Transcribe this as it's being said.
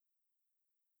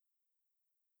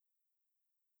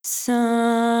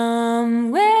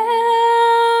Somewhere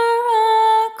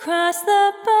across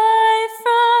the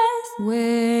Bifrost,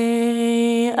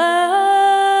 way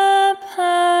up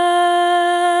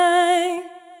high.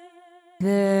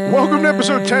 Welcome to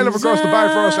episode 10 of Across the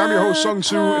Bifrost. I'm your host, Sung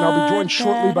Soo, and I'll be joined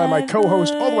shortly by my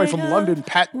co-host, all the way from London,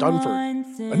 Pat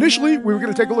Dunford. Initially, we were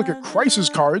going to take a look at crisis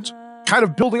cards, kind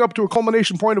of building up to a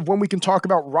culmination point of when we can talk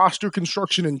about roster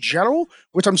construction in general,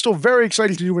 which I'm still very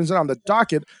excited to do when it's on the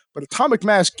docket, but Atomic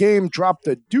Mass Game dropped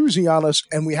a doozy on us,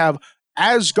 and we have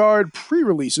Asgard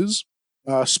pre-releases,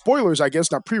 spoilers, I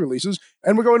guess, not pre-releases,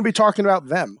 and we're going to be talking about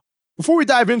them. Before we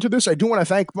dive into this, I do want to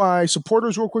thank my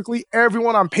supporters real quickly.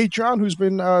 Everyone on Patreon who's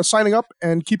been signing up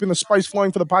and keeping the spice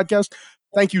flowing for the podcast.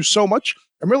 Thank you so much.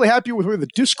 I'm really happy with where the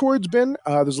Discord's been.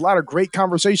 There's a lot of great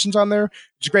conversations on there.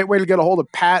 It's a great way to get a hold of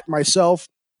Pat, myself,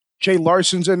 Jay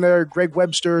Larson's in there, Greg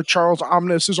Webster, Charles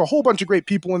Omnis. There's a whole bunch of great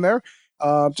people in there.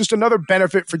 Just another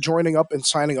benefit for joining up and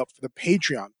signing up for the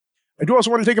Patreon. I do also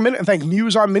want to take a minute and thank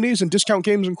Muse on Minis and Discount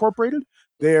Games Incorporated.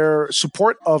 Their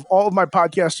support of all of my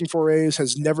podcasting forays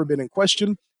has never been in question,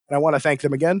 and I want to thank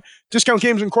them again. Discount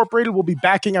Games Incorporated will be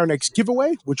backing our next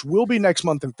giveaway, which will be next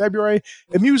month in February,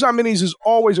 and Muse on Minis is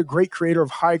always a great creator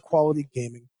of high-quality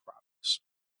gaming products.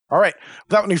 All right,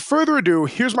 without any further ado,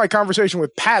 here's my conversation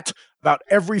with Pat about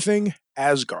everything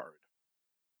Asgard.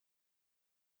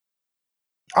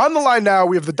 On the line now,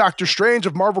 we have the Doctor Strange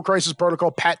of Marvel Crisis Protocol,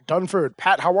 Pat Dunford.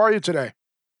 Pat, how are you today?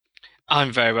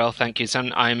 I'm very well, thank you,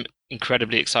 son. I'm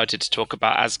incredibly excited to talk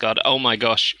about Asgard. Oh my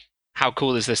gosh, how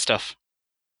cool is this stuff?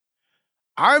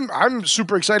 I'm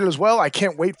super excited as well. I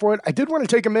can't wait for it. I did want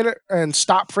to take a minute and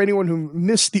stop for anyone who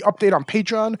missed the update on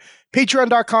Patreon.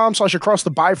 Patreon.com/across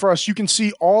the Bifrost. You can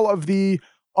see all of the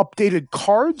updated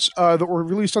cards that were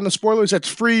released on the spoilers. That's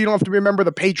free. You don't have to remember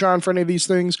the Patreon for any of these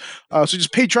things. So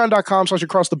just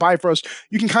patreon.com/across the Bifrost.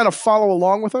 You can kind of follow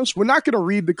along with us. We're not going to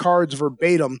read the cards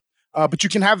verbatim. But you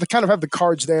can have the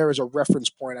cards there as a reference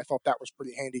point. I thought that was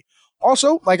pretty handy.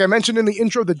 Also, like I mentioned in the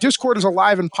intro, the Discord is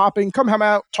alive and popping. Come hang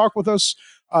out, talk with us.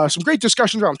 Some great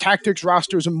discussions around tactics,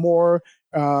 rosters, and more.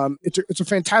 It's a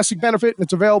fantastic benefit, and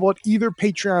it's available at either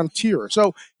Patreon tier.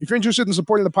 So if you're interested in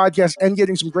supporting the podcast and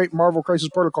getting some great Marvel Crisis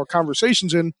Protocol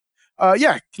conversations in,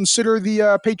 consider the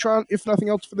Patreon, if nothing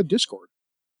else, for the Discord.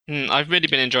 I've really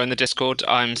been enjoying the Discord.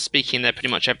 I'm speaking there pretty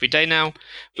much every day now.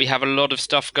 We have a lot of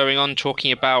stuff going on,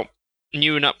 talking about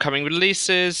new and upcoming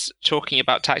releases, talking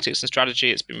about tactics and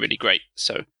strategy. It's been really great.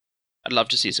 So I'd love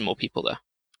to see some more people there.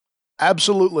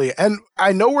 Absolutely. And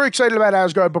I know we're excited about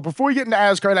Asgard, but before we get into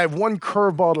Asgard, I have one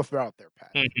curveball to throw out there,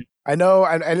 Pat. Mm-hmm. I know,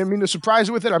 I didn't mean to surprise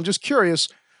you with it. I'm just curious.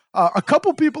 A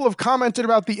couple people have commented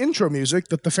about the intro music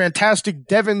that the fantastic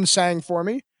Devin sang for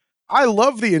me. I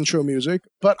love the intro music,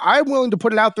 but I'm willing to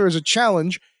put it out there as a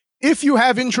challenge. If you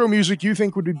have intro music you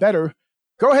think would be better,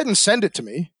 go ahead and send it to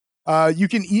me. You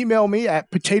can email me at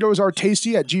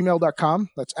potatoesaretasty@gmail.com.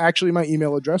 That's actually my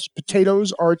email address,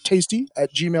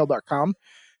 potatoesaretasty@gmail.com.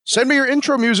 Send me your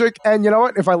intro music, and you know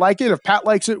what? If I like it, if Pat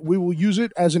likes it, we will use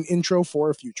it as an intro for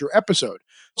a future episode.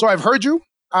 So I've heard you.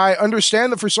 I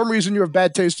understand that for some reason you have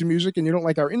bad taste in music and you don't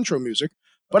like our intro music,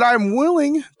 but I'm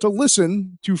willing to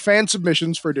listen to fan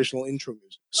submissions for additional intro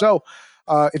music. So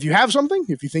if you have something,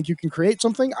 if you think you can create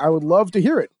something, I would love to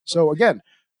hear it. So again,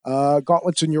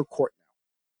 gauntlet's in your court.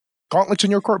 Gauntlets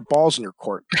in your court, balls in your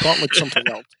court. Gauntlet's something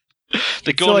else.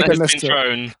 The gauntlet has been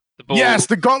thrown. Yes,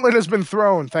 the gauntlet has been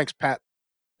thrown. Thanks, Pat.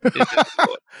 All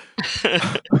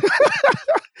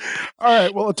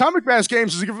right. Well, Atomic Mass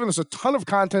Games has given us a ton of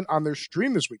content on their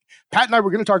stream this week. Pat and I were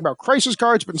going to talk about crisis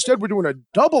cards, but instead we're doing a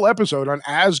double episode on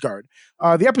Asgard.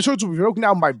 The episodes will be broken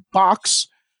down by box.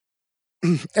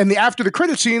 And the after the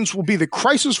credit scenes will be the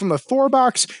crisis from the Thor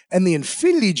box and the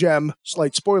Infinity Gem,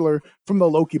 slight spoiler, from the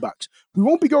Loki box. We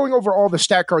won't be going over all the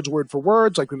stat cards word for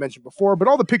words like we mentioned before, but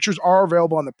all the pictures are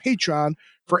available on the Patreon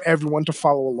for everyone to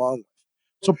follow along with.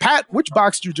 So Pat, which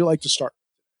box would you like to start?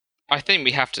 I think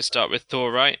we have to start with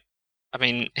Thor, right? I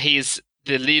mean, he's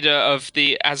the leader of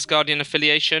the Asgardian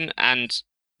affiliation, and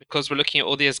because we're looking at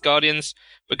all the Asgardians,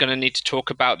 we're going to need to talk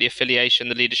about the affiliation,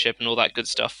 the leadership, and all that good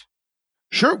stuff.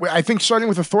 Sure. I think starting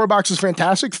with the Thor box is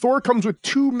fantastic. Thor comes with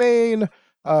two main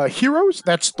heroes.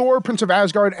 That's Thor, Prince of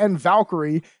Asgard, and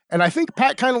Valkyrie. And I think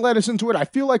Pat kind of led us into it. I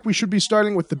feel like we should be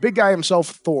starting with the big guy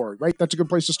himself, Thor, right? That's a good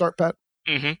place to start, Pat.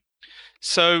 Mm-hmm.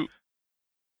 So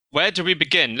where do we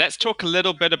begin? Let's talk a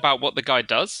little bit about what the guy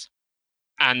does.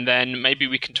 And then maybe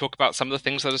we can talk about some of the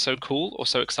things that are so cool or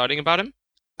so exciting about him.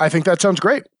 I think that sounds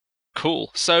great. Cool.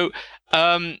 So,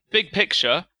 big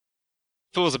picture,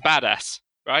 Thor's a badass.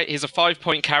 Right, he's a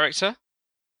 5-point character,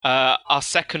 our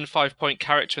second 5-point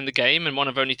character in the game, and one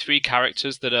of only 3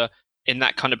 characters that are in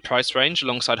that kind of price range,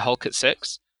 alongside Hulk at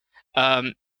 6.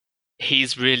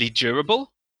 He's really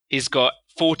durable. He's got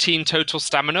 14 total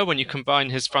stamina when you combine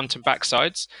his front and back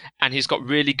sides, and he's got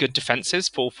really good defenses,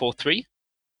 4-4-3.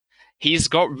 He's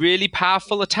got really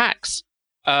powerful attacks.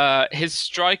 His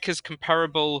strike is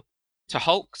comparable to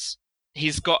Hulk's.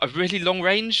 He's got a really long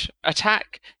range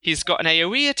attack. He's got an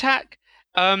AoE attack.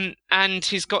 And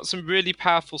he's got some really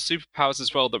powerful superpowers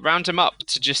as well that round him up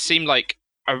to just seem like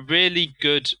a really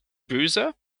good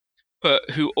bruiser,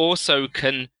 but who also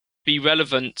can be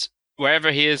relevant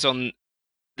wherever he is on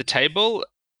the table,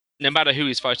 no matter who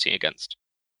he's fighting against.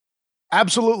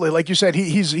 Absolutely. Like you said,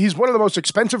 he's one of the most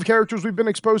expensive characters we've been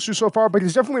exposed to so far, but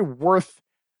he's definitely worth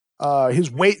his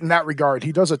weight in that regard.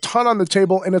 He does a ton on the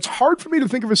table, and it's hard for me to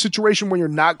think of a situation where you're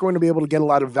not going to be able to get a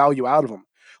lot of value out of him.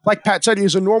 Like Pat said, he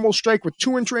has a normal strike with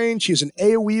 2-inch range. He has an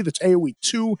AoE that's AoE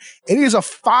 2, and he has a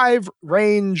 5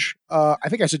 range. I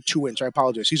think I said 2-inch. I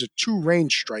apologize. He's a 2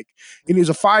 range strike, and he has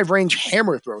a 5 range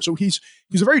hammer throw. So he's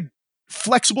a very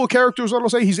flexible character, is what I'll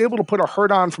say. He's able to put a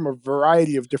hurt on from a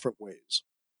variety of different ways.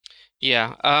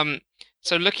 Yeah.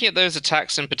 So looking at those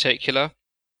attacks in particular,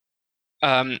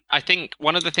 I think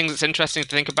one of the things that's interesting to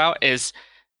think about is,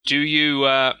 do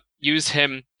you use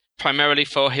him primarily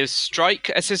for his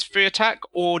strike as his free attack,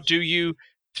 or do you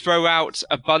throw out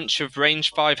a bunch of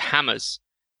range 5 hammers?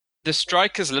 The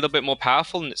strike is a little bit more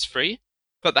powerful and it's free,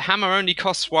 but the hammer only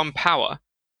costs 1 power.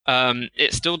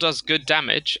 It still does good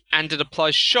damage, and it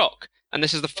applies shock. And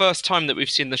this is the first time that we've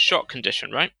seen the shock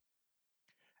condition, right?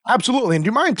 Absolutely. And do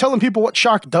you mind telling people what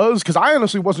shock does? Because I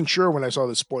honestly wasn't sure when I saw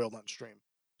this spoiled on stream.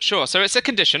 Sure, so it's a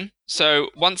condition. So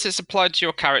once it's applied to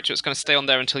your character, it's going to stay on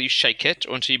there until you shake it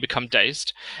or until you become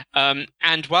dazed.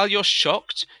 And while you're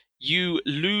shocked, you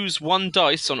lose 1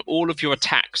 dice on all of your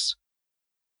attacks,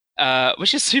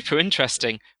 which is super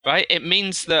interesting, right? It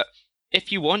means that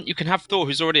if you want, you can have Thor,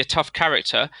 who's already a tough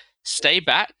character, stay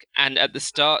back and at the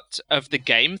start of the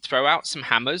game, throw out some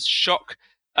hammers, shock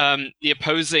the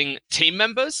opposing team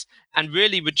members, and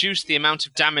really reduce the amount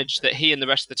of damage that he and the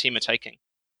rest of the team are taking.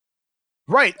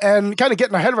 Right, and kind of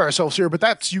getting ahead of ourselves here, but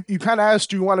that's, you kind of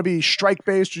asked, do you want to be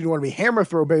strike-based or do you want to be hammer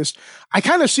throw-based? I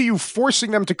kind of see you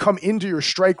forcing them to come into your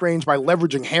strike range by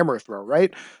leveraging hammer throw,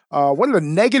 right? One of the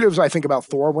negatives I think about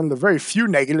Thor, one of the very few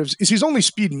negatives, is he's only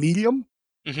speed medium.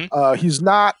 Mm-hmm. He's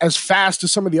not as fast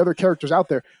as some of the other characters out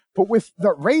there, but with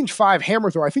the range 5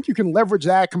 hammer throw, I think you can leverage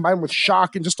that combined with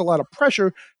shock and just a lot of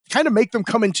pressure to kind of make them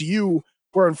come into you,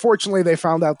 where unfortunately they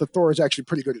found out that Thor is actually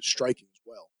pretty good at striking as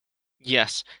well.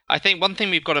 Yes. I think one thing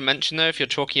we've got to mention, though, if you're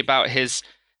talking about his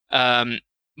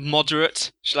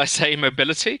moderate, shall I say,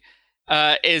 mobility,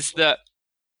 is that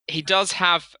he does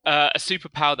have a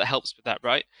superpower that helps with that,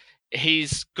 right?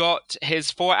 He's got his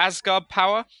 4 Asgard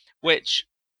power, which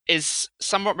is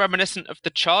somewhat reminiscent of the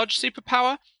charge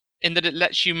superpower, in that it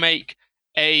lets you make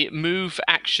a move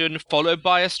action followed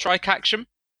by a strike action.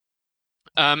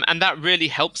 And that really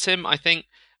helps him, I think,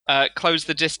 close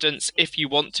the distance if you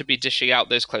want to be dishing out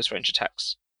those close range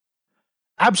attacks.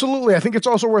 Absolutely. I think it's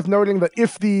also worth noting that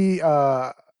if the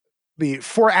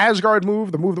 4 Asgard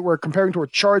move, the move that we're comparing to a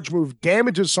charge move,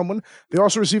 damages someone, they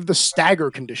also receive the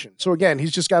stagger condition. So again,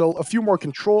 he's just got a few more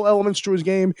control elements to his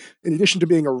game, in addition to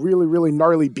being a really, really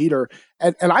gnarly beater.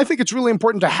 And I think it's really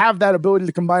important to have that ability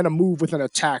to combine a move with an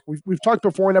attack. We've talked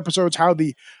before in episodes how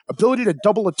the ability to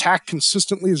double attack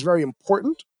consistently is very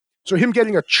important. So him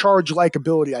getting a charge-like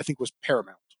ability, I think, was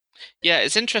paramount. Yeah,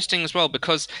 it's interesting as well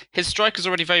because his strike is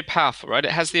already very powerful, right?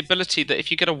 It has the ability that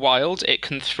if you get a wild, it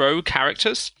can throw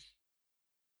characters.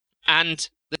 And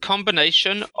the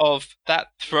combination of that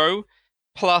throw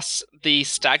plus the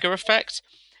stagger effect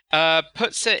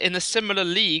puts it in a similar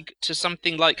league to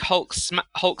something like Hulk's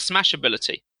Smash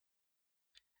ability.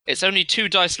 It's only 2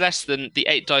 dice less than the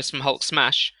 8 dice from Hulk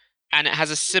Smash, and it has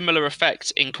a similar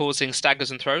effect in causing staggers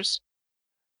and throws.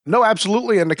 No,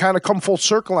 absolutely. And to kind of come full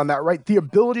circle on that, right? The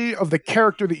ability of the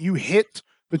character that you hit,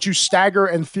 that you stagger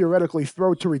and theoretically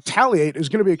throw to retaliate is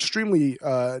going to be extremely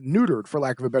neutered, for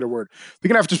lack of a better word. They're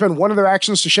going to have to spend one of their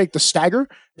actions to shake the stagger.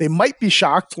 They might be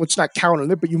shocked. Let's not count on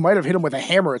it, but you might have hit them with a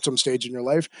hammer at some stage in your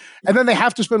life. And then they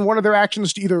have to spend one of their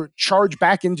actions to either charge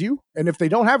back into you. And if they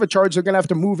don't have a charge, they're going to have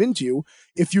to move into you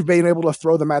if you've been able to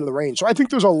throw them out of the range. So I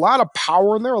think there's a lot of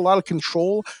power in there, a lot of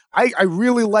control. I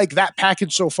really like that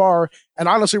package so far. And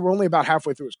honestly, we're only about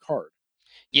halfway through his card.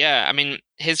 Yeah, I mean,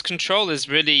 his control is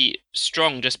really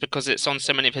strong just because it's on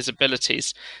so many of his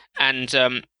abilities. And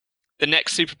the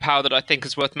next superpower that I think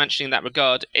is worth mentioning in that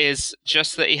regard is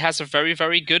just that he has a very,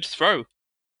 very good throw,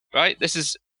 right?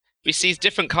 We see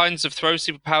different kinds of throw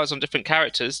superpowers on different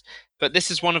characters, but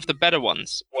this is one of the better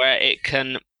ones where it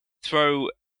can throw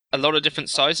a lot of different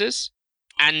sizes.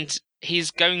 And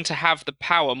he's going to have the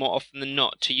power more often than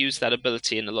not to use that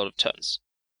ability in a lot of turns.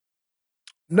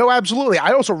 No, absolutely.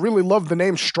 I also really love the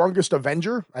name Strongest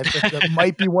Avenger. I think that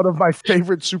might be one of my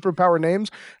favorite superpower names.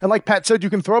 And like Pat said, you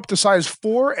can throw up to size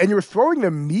 4, and you're throwing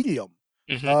them medium.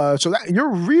 So that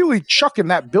you're really chucking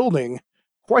that building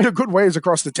quite a good ways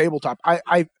across the tabletop.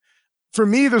 For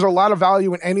me, there's a lot of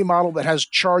value in any model that has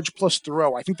charge plus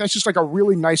throw. I think that's just like a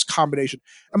really nice combination.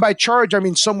 And by charge, I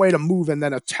mean some way to move and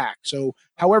then attack. So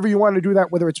however you want to do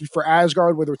that, whether it's for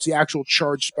Asgard, whether it's the actual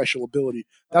charge special ability,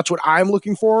 that's what I'm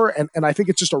looking for. And I think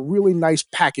it's just a really nice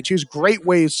package. He has great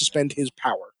ways to spend his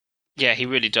power. Yeah, he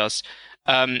really does.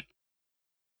 Of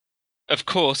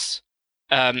course,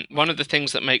 one of the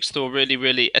things that makes Thor really,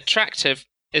 really attractive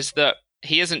is that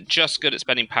he isn't just good at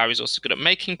spending power, he's also good at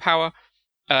making power.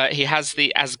 He has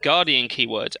the Asgardian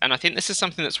keyword, and I think this is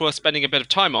something that's worth spending a bit of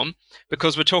time on,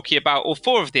 because we're talking about all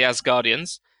 4 of the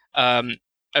Asgardians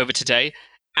over today,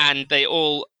 and they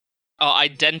all are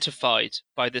identified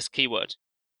by this keyword.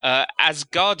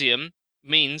 Asgardian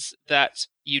means that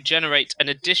you generate an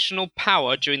additional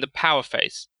power during the power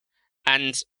phase,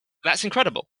 and that's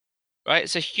incredible, right?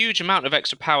 It's a huge amount of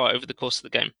extra power over the course of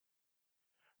the game.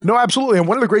 No, absolutely. And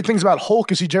one of the great things about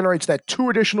Hulk is he generates that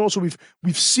 2 additional. So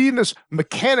we've seen this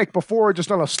mechanic before,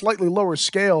 just on a slightly lower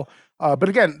scale. But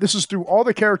again, this is through all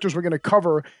the characters we're going to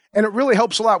cover, and it really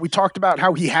helps a lot. We talked about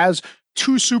how he has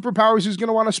 2 superpowers he's going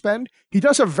to want to spend. He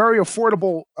does have very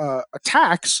affordable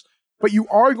attacks, but you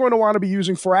are going to want to be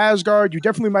using for Asgard. You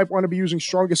definitely might want to be using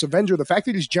Strongest Avenger. The fact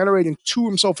that he's generating 2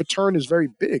 himself a turn is very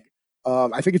big.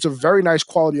 I think it's a very nice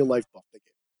quality of life buff.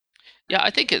 Yeah, I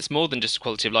think it's more than just a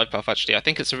quality of life buff, actually. I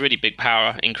think it's a really big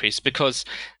power increase because,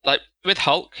 like, with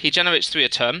Hulk, he generates 3 a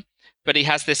turn, but he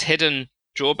has this hidden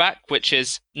drawback, which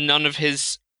is none of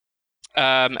his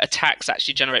attacks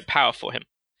actually generate power for him.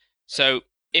 So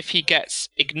if he gets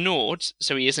ignored,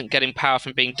 so he isn't getting power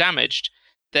from being damaged,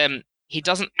 then he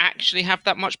doesn't actually have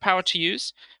that much power to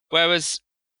use, whereas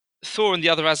Thor and the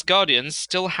other Asgardians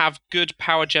still have good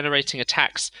power-generating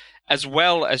attacks, as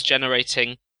well as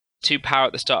generating 2 power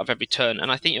at the start of every turn,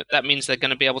 and I think that means they're going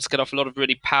to be able to get off a lot of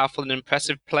really powerful and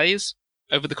impressive plays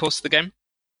over the course of the game.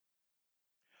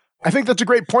 I think that's a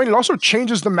great point. It also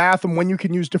changes the math on when you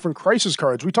can use different crisis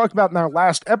cards. We talked about in our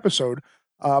last episode,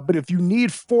 but if you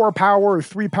need 4 power or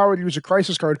 3 power to use a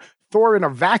crisis card, Thor in a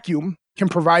vacuum can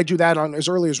provide you that on as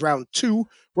early as round 2,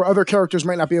 where other characters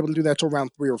might not be able to do that till round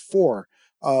 3 or 4.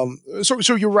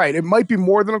 So you're right. It might be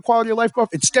more than a quality of life buff.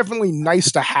 It's definitely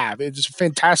nice to have. It's a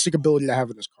fantastic ability to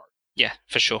have in this card. Yeah,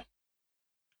 for sure.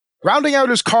 Rounding out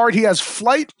his card, he has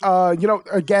flight.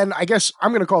 Again, I guess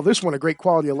I'm going to call this one a great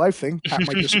quality of life thing. Pat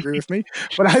might disagree with me,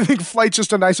 but I think flight's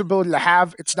just a nice ability to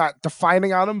have. It's not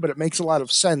defining on him, but it makes a lot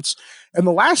of sense. And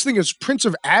the last thing is Prince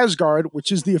of Asgard, which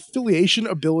is the affiliation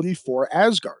ability for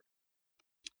Asgard.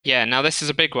 Yeah, now this is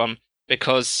a big one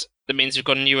because that means we've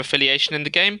got a new affiliation in the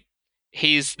game.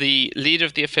 He's the leader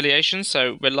of the affiliation,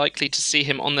 so we're likely to see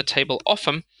him on the table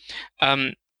often.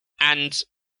 And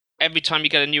every time you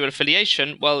get a new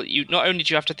affiliation, well, you not only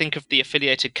do you have to think of the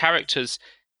affiliated characters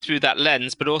through that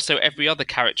lens, but also every other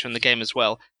character in the game as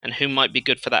well, and who might be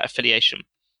good for that affiliation.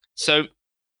 So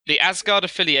the Asgard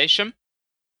affiliation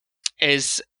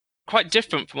is quite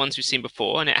different from ones we've seen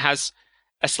before, and it has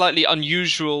a slightly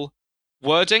unusual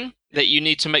wording that you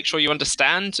need to make sure you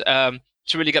understand to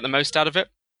really get the most out of it.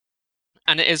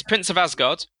 And it is Prince of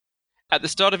Asgard. At the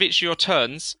start of each of your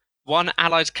turns, 1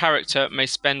 allied character may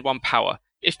spend 1 power.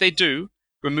 If they do,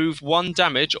 remove 1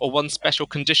 damage or 1 special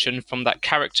condition from that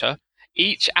character.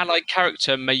 Each allied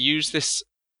character may use this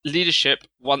leadership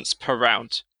once per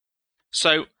round.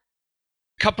 So, a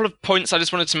couple of points I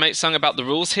just wanted to make something about the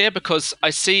rules here, because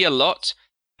I see a lot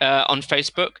on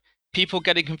Facebook, people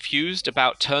getting confused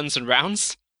about turns and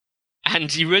rounds,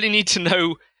 and you really need to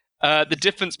know the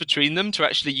difference between them to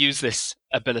actually use this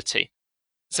ability.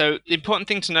 So the important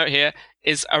thing to note here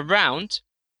is a round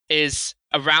is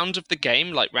a round of the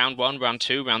game, like round 1, round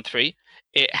 2, round 3.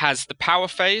 It has the power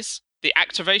phase, the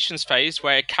activations phase,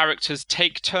 where characters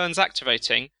take turns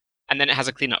activating, and then it has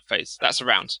a cleanup phase. That's a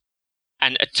round.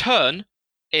 And a turn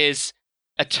is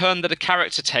a turn that a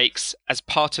character takes as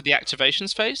part of the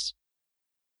activations phase.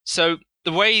 So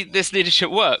the way this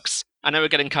leadership works, I know we're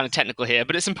getting kind of technical here,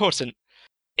 but it's important,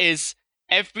 is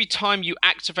every time you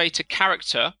activate a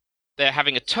character, they're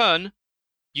having a turn,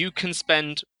 you can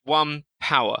spend 1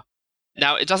 power.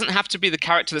 Now, it doesn't have to be the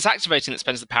character that's activating that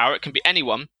spends the power, it can be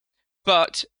anyone,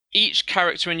 but each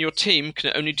character in your team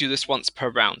can only do this once per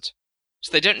round.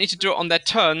 So they don't need to do it on their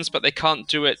turns, but they can't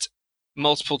do it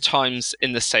multiple times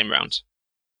in the same round.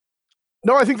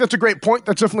 No, I think that's a great point.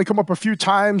 That's definitely come up a few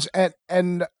times,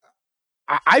 and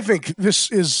I think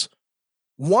this is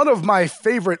one of my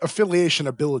favorite affiliation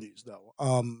abilities, though.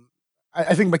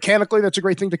 I think mechanically that's a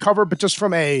great thing to cover, but just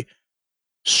from a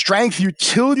strength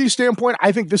utility standpoint,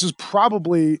 I think this is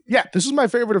probably, this is my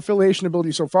favorite affiliation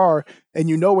ability so far. And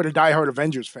you know what a diehard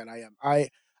Avengers fan I am.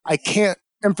 I can't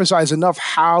emphasize enough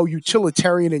how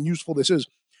utilitarian and useful this is.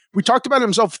 We talked about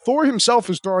himself. Thor himself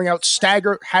is throwing out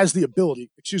stagger, has the ability,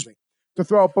 to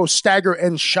throw out both stagger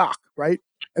and shock, right?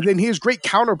 And then he has great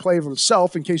counterplay of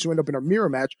himself in case you end up in a mirror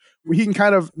match where he can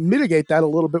kind of mitigate that a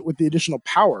little bit with the additional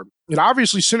power. It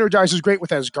obviously synergizes great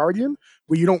with Asgardian,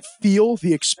 where you don't feel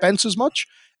the expense as much.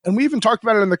 And we even talked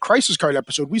about it in the Crisis Card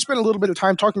episode. We spent a little bit of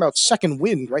time talking about Second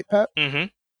Wind, right, Pat? Mm-hmm.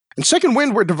 In Second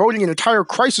Wind, we're devoting an entire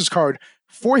Crisis Card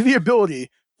for the ability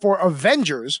for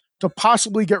Avengers to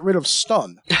possibly get rid of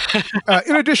stun.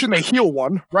 In addition, they heal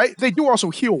one, right? They do also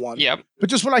heal one. Yep. But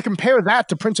just when I compare that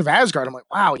to Prince of Asgard, I'm like,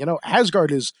 wow,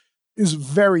 Asgard is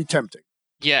very tempting.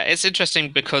 Yeah, it's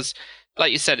interesting because,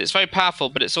 like you said, it's very powerful,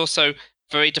 but it's also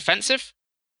very defensive.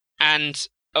 And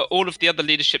all of the other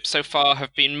leaderships so far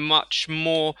have been much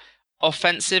more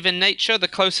offensive in nature. The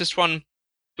closest one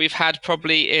we've had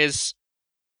probably is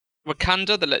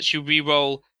Wakanda, that lets you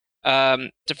reroll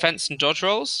defense and dodge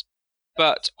rolls.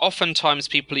 But oftentimes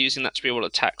people are using that to reroll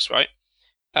attacks, right?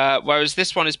 Whereas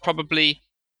this one is probably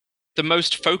the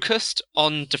most focused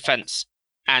on defense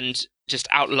and just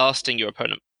outlasting your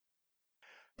opponent.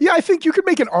 Yeah, I think you could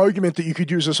make an argument that you could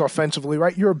use this offensively,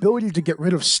 right? Your ability to get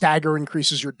rid of stagger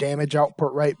increases your damage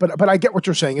output, right? But I get what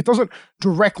you're saying. It doesn't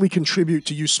directly contribute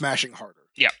to you smashing harder.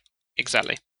 Yeah,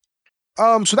 exactly.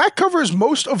 So that covers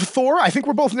most of Thor. I think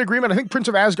we're both in agreement. I think Prince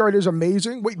of Asgard is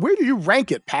amazing. Wait, where do you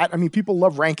rank it, Pat? I mean, people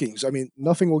love rankings. I mean,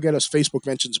 nothing will get us Facebook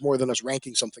mentions more than us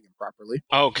ranking something improperly.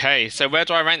 Okay, so where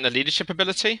do I rank the leadership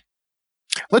ability?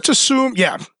 Let's assume,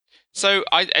 So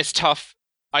it's tough.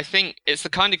 I think it's the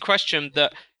kind of question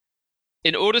that,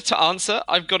 in order to answer,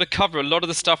 I've got to cover a lot of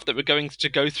the stuff that we're going to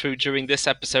go through during this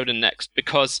episode and next,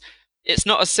 because it's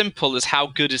not as simple as how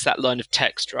good is that line of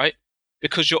text, right?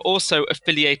 Because you're also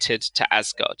affiliated to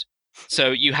Asgard.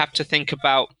 So you have to think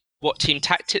about what team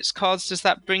tactics cards does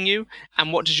that bring you,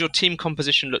 and what does your team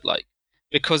composition look like?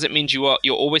 Because it means you're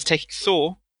always taking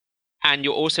Thor, and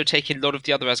you're also taking a lot of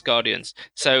the other Asgardians.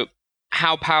 So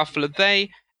how powerful are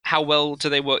they? How well do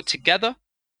they work together?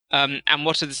 And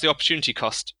what is the opportunity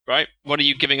cost, right? What are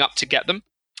you giving up to get them?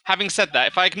 Having said that,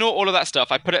 if I ignore all of that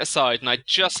stuff, I put it aside and I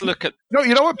just look at... No,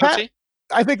 you know what, Pat?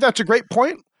 I think that's a great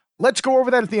point. Let's go over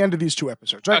that at the end of these 2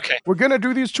 episodes, right? Okay. We're going to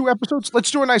do these 2 episodes.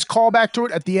 Let's do a nice callback to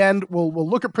it at the end. We'll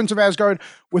look at Prince of Asgard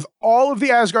with all of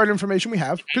the Asgard information we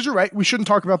have, because you're right, we shouldn't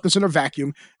talk about this in a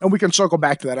vacuum, and we can circle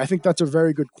back to that. I think that's a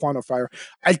very good quantifier.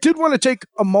 I did want to take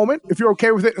a moment, if you're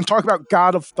okay with it, and talk about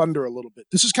God of Thunder a little bit.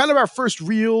 This is kind of our first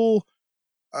real...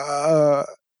 I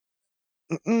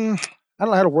don't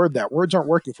know how to word that. Words aren't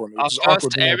working for me. Our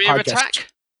first area attack?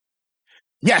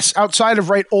 Yes, outside of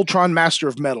Ultron Master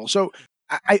of Metal. So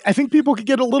I think people could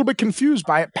get a little bit confused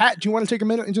by it. Pat, do you want to take a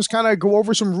minute and just kind of go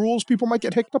over some rules people might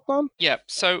get hicked up on? Yeah,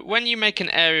 so when you make an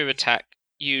area attack,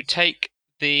 you take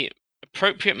the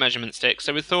appropriate measurement stick.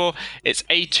 So with Thor, it's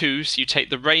A2, so you take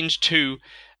the range 2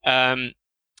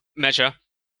 measure,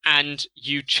 and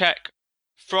you check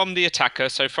from the attacker,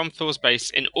 so from Thor's base,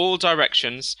 in all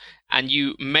directions, and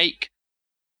you make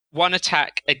one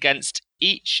attack against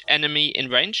each enemy in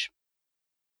range.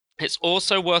 It's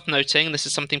also worth noting, this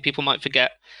is something people might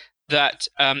forget, that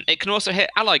it can also hit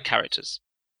allied characters.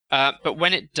 But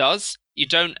when it does, you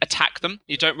don't attack them,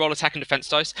 you don't roll attack and defense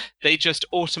dice, they just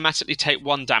automatically take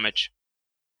 1 damage.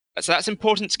 So that's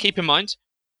important to keep in mind.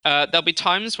 There'll be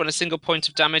times when a single point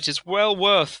of damage is well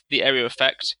worth the area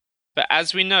effect, but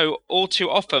as we know, all too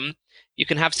often, you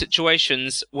can have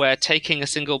situations where taking a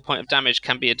single point of damage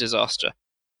can be a disaster.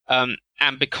 And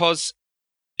because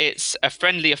it's a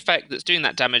friendly effect that's doing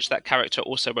that damage, that character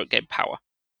also won't gain power.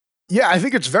 Yeah, I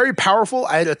think it's very powerful.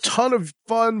 I had a ton of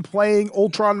fun playing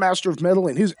Ultron Master of Metal,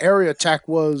 and his area attack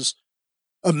was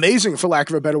amazing, for lack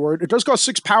of a better word. It does cost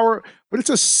 6 power, but it's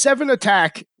a 7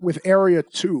 attack with area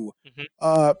 2.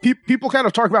 Mm-hmm. People kind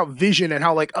of talk about vision and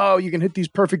how, like, oh, you can hit these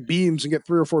perfect beams and get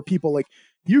 3 or 4 people. Like,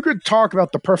 you could talk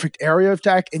about the perfect area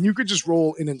attack, and you could just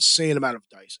roll an insane amount of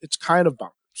dice. It's kind of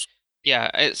bonkers. Yeah,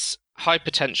 it's high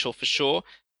potential for sure.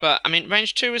 But, I mean,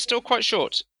 range 2 is still quite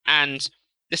short. And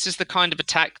this is the kind of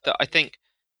attack that I think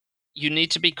you need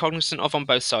to be cognizant of on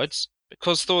both sides.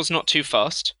 Because Thor's not too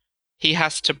fast, he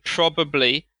has to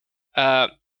probably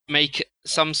make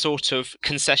some sort of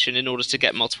concession in order to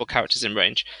get multiple characters in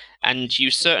range. And you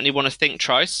certainly want to think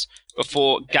twice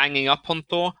before ganging up on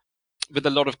Thor with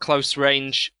a lot of close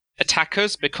range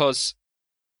attackers, because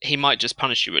he might just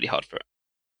punish you really hard for it.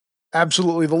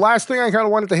 Absolutely. The last thing I kind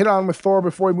of wanted to hit on with Thor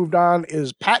before we moved on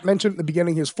is Pat mentioned at the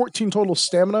beginning he has 14 total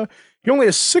stamina. He only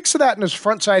has 6 of that in his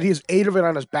front side. He has 8 of it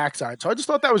on his backside. So I just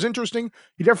thought that was interesting.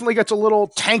 He definitely gets a little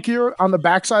tankier on the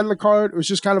backside of the card. It was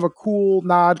just kind of a cool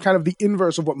nod, kind of the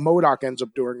inverse of what MODOK ends up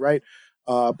doing, right?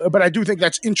 But I do think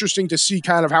that's interesting to see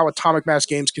kind of how Atomic Mass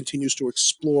Games continues to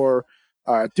explore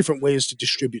different ways to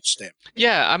distribute stamina.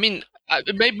 Yeah, I mean,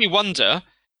 it made me wonder,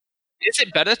 is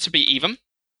it better to be even?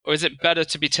 Or is it better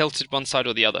to be tilted one side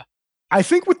or the other? I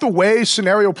think with the way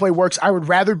scenario play works, I would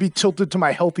rather be tilted to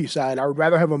my healthy side. I would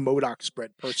rather have a MODOK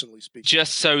spread, personally speaking.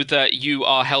 Just so that you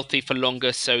are healthy for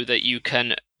longer so that you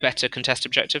can better contest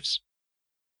objectives?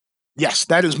 Yes,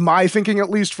 that is my thinking, at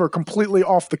least, for completely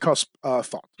off-the-cusp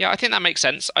thought. Yeah, I think that makes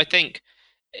sense. I think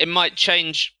it might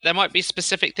change. There might be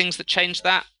specific things that change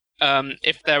that.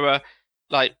 If there are,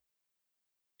 like,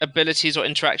 abilities or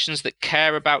interactions that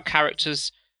care about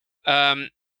characters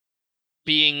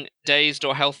being dazed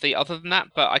or healthy other than that,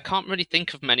 but I can't really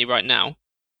think of many right now.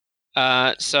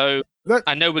 So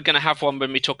I know we're going to have one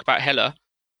when we talk about Hela,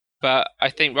 but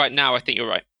I think right now, I think you're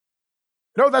right.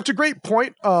 No, that's a great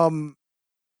point. And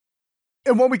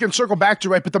one we can circle back to,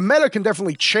 right? But the meta can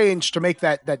definitely change to make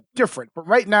that different. But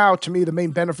right now, to me, the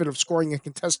main benefit of scoring and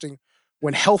contesting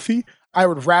when healthy, I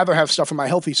would rather have stuff on my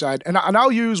healthy side. And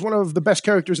I'll use one of the best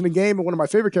characters in the game and one of my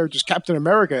favorite characters, Captain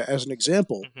America, as an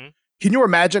example. Mm-hmm. Can you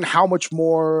imagine how much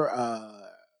more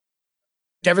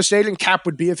devastating Cap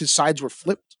would be if his sides were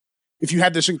flipped? If you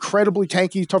had this incredibly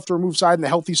tanky, tough to remove side and the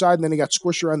healthy side, and then he got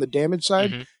squished on the damage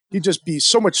side, mm-hmm. He'd just be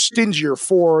so much stingier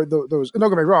for those. Don't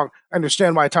get me wrong. I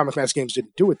understand why Atomic Mass Games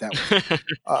didn't do it that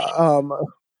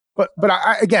way. But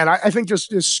I think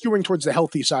just skewing towards the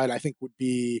healthy side, I think would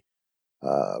be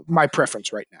my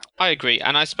preference right now. I agree.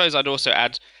 And I suppose I'd also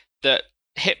add that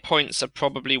hit points are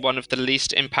probably one of the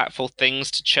least impactful things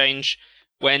to change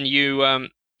when you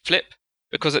flip,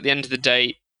 because at the end of the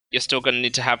day, you're still going to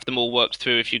need to have them all worked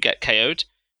through if you get KO'd.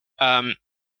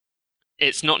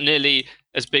 It's not nearly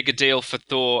as big a deal for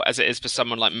Thor as it is for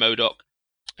someone like MODOK,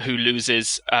 who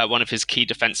loses one of his key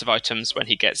defensive items when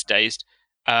he gets dazed.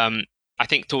 I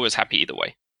think Thor is happy either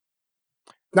way.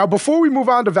 Now, before we move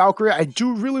on to Valkyrie, I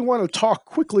do really want to talk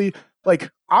quickly.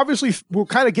 Like, obviously, we'll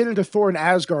kind of get into Thor and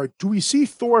Asgard. Do we see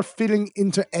Thor fitting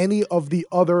into any of the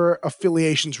other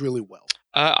affiliations really well?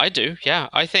 I do, yeah.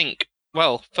 I think,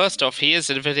 well, first off, he is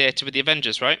affiliated with the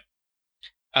Avengers, right?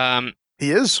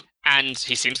 He is. And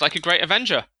he seems like a great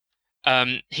Avenger.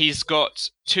 He's got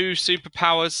 2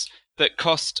 superpowers that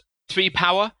cost 3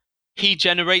 power. He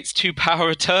generates 2 power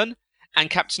a turn, and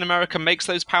Captain America makes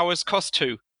those powers cost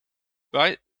 2.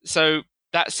 Right? So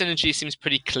that synergy seems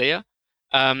pretty clear,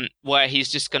 where he's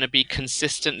just going to be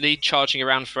consistently charging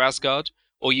around for Asgard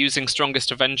or using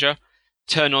Strongest Avenger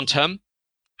turn on turn,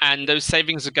 and those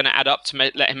savings are going to add up to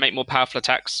let him make more powerful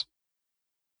attacks.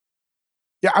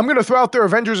 Yeah, I'm going to throw out their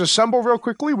Avengers Assemble real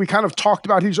quickly. We kind of talked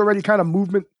about he's already kind of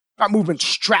not movement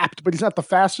strapped, but he's not the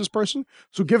fastest person.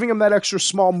 So giving him that extra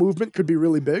small movement could be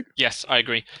really big. Yes, I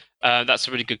agree. That's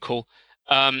a really good call.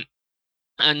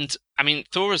 And I mean,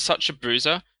 Thor is such a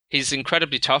bruiser. He's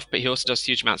incredibly tough, but he also does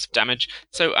huge amounts of damage.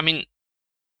 So, I mean,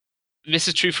 this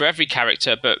is true for every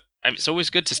character, but it's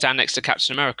always good to stand next to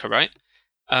Captain America, right?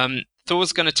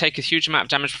 Thor's going to take a huge amount of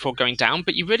damage before going down,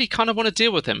 but you really kind of want to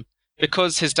deal with him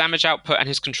because his damage output and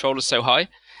his control is so high.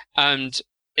 And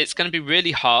it's going to be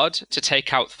really hard to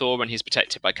take out Thor when he's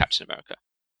protected by Captain America.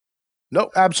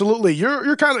 No, absolutely.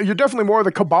 You're definitely more of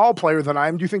the Cabal player than I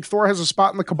am. Do you think Thor has a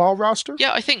spot in the Cabal roster?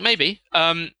 Yeah, I think maybe.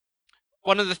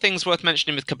 One of the things worth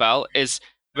mentioning with Cabal is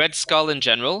Red Skull in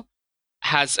general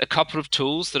has a couple of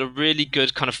tools that are really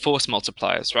good kind of force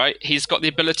multipliers, right? He's got the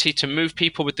ability to move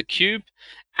people with the cube,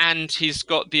 and he's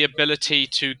got the ability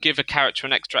to give a character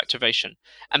an extra activation.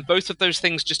 And both of those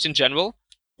things, just in general,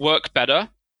 work better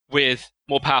with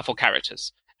more powerful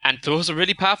characters. And Thor's a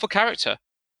really powerful character.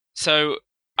 So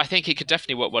I think he could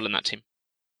definitely work well in that team.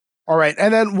 All right,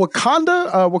 and then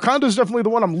Wakanda. Wakanda is definitely the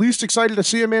one I'm least excited to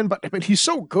see him in, but he's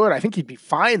so good. I think he'd be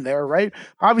fine there, right?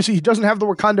 Obviously, he doesn't have the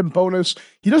Wakandan bonus.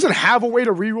 He doesn't have a way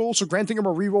to reroll, so granting him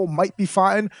a reroll might be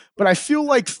fine. But I feel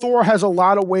like Thor has a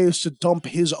lot of ways to dump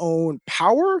his own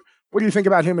power. What do you think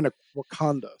about him in a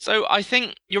Wakanda? So I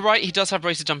think you're right. He does have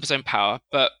ways to dump his own power,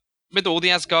 but with all the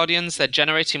Asgardians, they're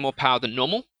generating more power than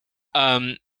normal.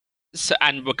 And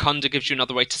Wakanda gives you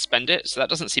another way to spend it, so that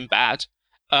doesn't seem bad.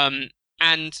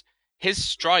 And his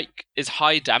strike is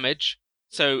high damage,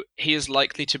 so he is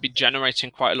likely to be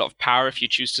generating quite a lot of power if you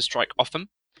choose to strike off him.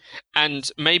 And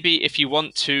maybe if you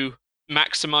want to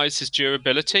maximize his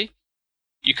durability,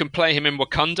 you can play him in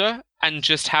Wakanda and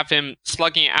just have him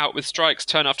slugging it out with strikes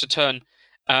turn after turn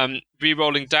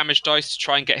Rerolling damage dice to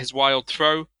try and get his wild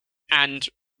throw, and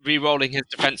rerolling his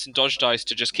defense and dodge dice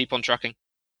to just keep on trucking.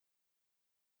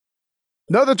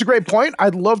 No, that's a great point.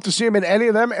 I'd love to see him in any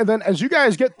of them. And then as you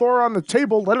guys get Thor on the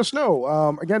table, let us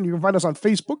know. Again, you can find us on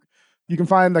Facebook. You can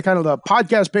find the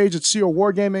podcast page at CO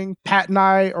Wargaming. Pat and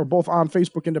I are both on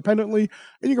Facebook independently.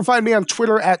 And you can find me on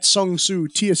Twitter at Sung-Soo,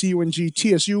 T-S-E-U-N-G,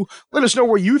 T-S-U. Let us know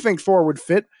where you think Thor would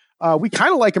fit. We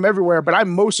kind of like him everywhere, but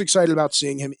I'm most excited about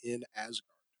seeing him in Asgard.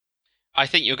 I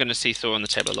think you're going to see Thor on the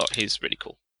table a lot. He's really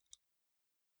cool.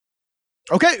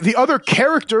 Okay, the other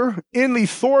character in the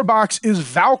Thor box is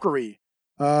Valkyrie.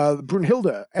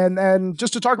 Brunhilde. And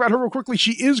just to talk about her real quickly,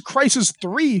 she is Crisis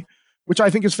 3, which I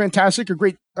think is fantastic. A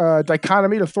great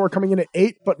dichotomy to Thor coming in at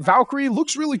 8. But Valkyrie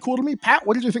looks really cool to me. Pat,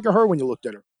 what did you think of her when you looked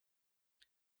at her?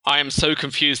 I am so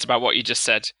confused about what you just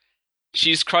said.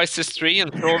 She's Crisis 3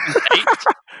 and Thor is 8?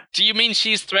 Do you mean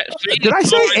she's Threat 3 Did I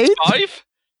Thor say 8? 5?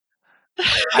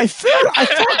 I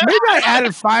thought maybe I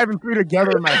added 5 and 3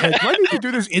 together in my head. Do I need to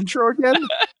do this intro again?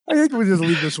 I think we'll just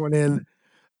leave this one in.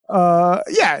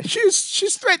 Yeah,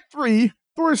 she's Threat 3.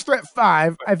 Thor's Threat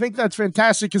 5. I think that's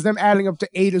fantastic because them adding up to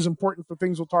 8 is important for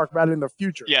things we'll talk about in the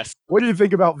future. Yes. What do you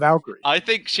think about Valkyrie? I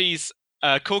think she's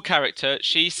a cool character.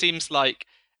 She seems like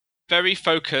very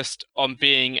focused on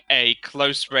being a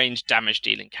close-range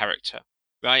damage-dealing character,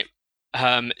 right?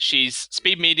 She's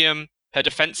speed medium. Her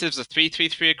defensives are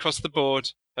 3/3/3 across the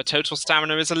board. Her total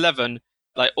stamina is 11.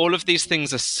 Like, all of these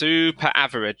things are super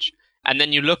average. And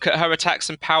then you look at her attacks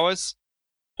and powers.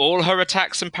 All her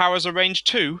attacks and powers are range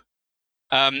 2,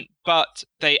 but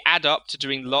they add up to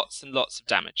doing lots and lots of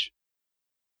damage.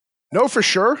 No, for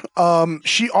sure.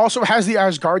 She also has the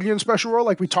Asgardian special role,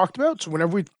 like we talked about. So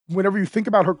whenever you think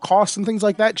about her costs and things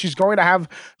like that, she's going to have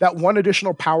that one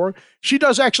additional power. She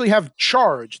does actually have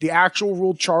charge, the actual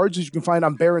ruled charge that you can find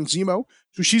on Baron Zemo.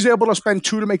 So she's able to spend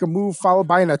 2 to make a move, followed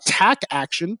by an attack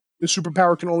action. The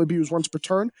superpower can only be used once per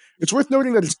turn. It's worth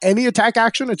noting that it's any attack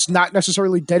action. It's not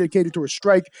necessarily dedicated to a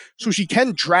strike. So she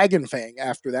can Dragon Fang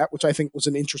after that, which I think was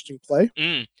an interesting play.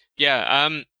 Yeah.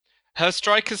 Her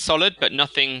strike is solid, but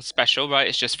nothing special, right?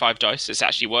 It's just 5 dice. It's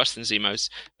actually worse than Zemo's.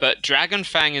 But Dragon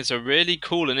Fang is a really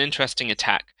cool and interesting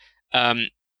attack.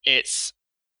 It's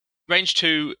range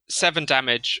 2, 7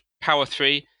 damage, power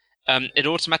 3. It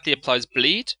automatically applies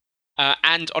bleed.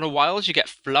 And on a wild, you get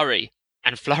Flurry.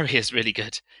 And Flurry is really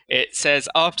good. It says,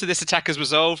 after this attack is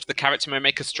resolved, the character may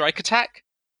make a strike attack.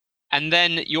 And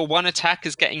then your one attack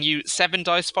is getting you 7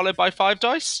 dice followed by 5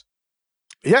 dice.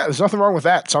 Yeah, there's nothing wrong with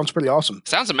that. Sounds pretty awesome.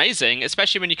 Sounds amazing,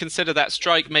 especially when you consider that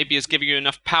strike maybe is giving you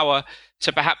enough power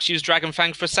to perhaps use Dragon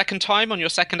Fang for a second time on your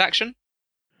second action.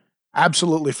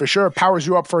 Absolutely, for sure. Powers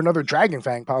you up for another Dragon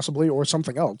Fang, possibly, or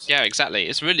something else. Yeah, exactly.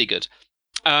 It's really good.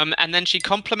 And then she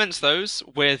complements those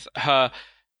with her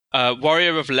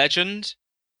Warrior of Legend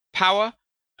power,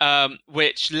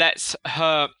 which lets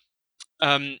her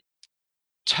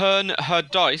turn her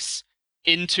dice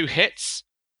into hits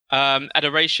at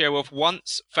a ratio of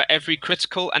once for every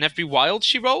critical and every wild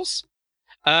she rolls.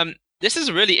 This is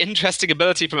a really interesting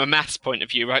ability from a maths point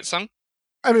of view, right, Sung?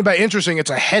 I mean, by interesting, it's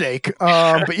a headache.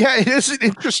 But yeah, it is an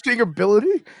interesting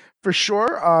ability, for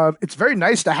sure. It's very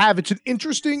nice to have. It's an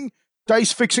interesting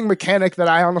dice-fixing mechanic that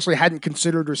I honestly hadn't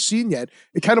considered or seen yet.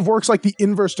 It kind of works like the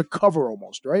inverse to cover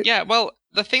almost, right? Yeah, well,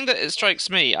 the thing that it strikes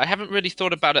me, I haven't really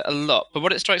thought about it a lot, but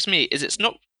what it strikes me is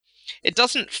it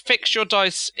doesn't fix your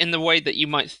dice in the way that you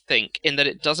might think, in that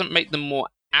it doesn't make them more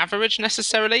average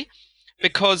necessarily,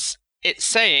 because it's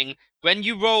saying when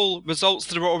you roll results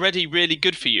that are already really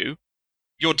good for you,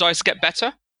 your dice get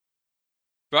better,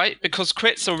 right? Because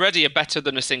crits already are better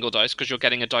than a single dice because you're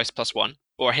getting a dice plus 1,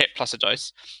 or a hit plus a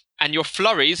dice. And your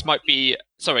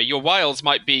your wilds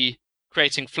might be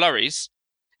creating flurries,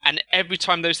 and every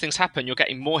time those things happen, you're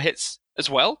getting more hits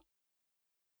as well.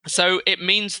 So it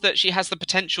means that she has the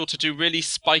potential to do really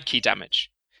spiky damage.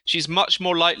 She's much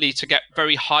more likely to get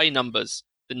very high numbers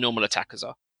than normal attackers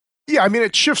are. Yeah, I mean,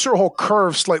 it shifts her whole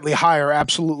curve slightly higher,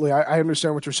 absolutely. I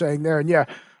understand what you're saying there. And yeah,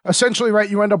 essentially, right,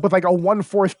 you end up with like a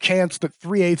 1/4 chance that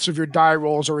 3/8 of your die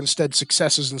rolls are instead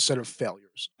successes instead of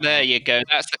failures. There you go.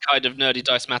 That's the kind of nerdy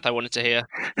dice math I wanted to hear.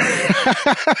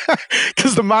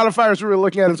 Because the modifiers we were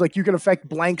looking at is like you can affect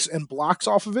blanks and blocks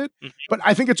off of it. Mm-hmm. But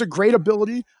I think it's a great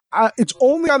ability. It's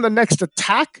only on the next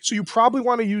attack, so you probably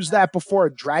want to use that before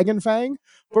a Dragon Fang.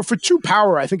 But for 2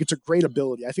 power, I think it's a great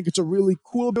ability. I think it's a really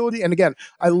cool ability. And again,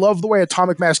 I love the way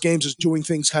Atomic Mass Games is doing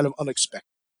things kind of unexpected.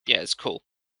 Yeah, it's cool.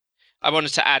 I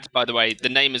wanted to add, by the way, the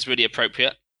name is really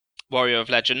appropriate, Warrior of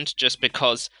Legend, just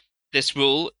because this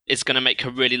rule is going to make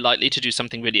her really likely to do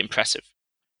something really impressive.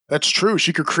 That's true.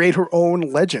 She could create her own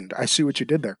legend. I see what you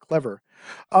did there. Clever.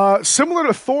 Similar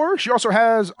to Thor, she also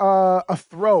has a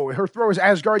throw. Her throw is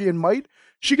Asgardian Might.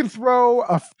 She can throw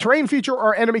a terrain feature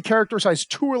or enemy character size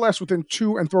 2 or less within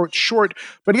 2 and throw it short.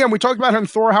 But again, we talked about her in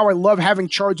Thor, how I love having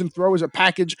charge and throw as a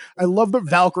package. I love that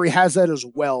Valkyrie has that as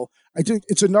well. I think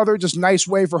it's another just nice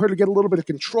way for her to get a little bit of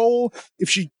control.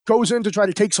 If she goes in to try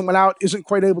to take someone out, isn't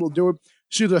quite able to do it,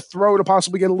 she either throw to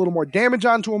possibly get a little more damage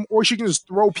onto him, or she can just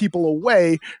throw people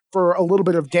away for a little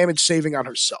bit of damage saving on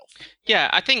herself. Yeah,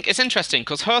 I think it's interesting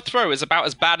because her throw is about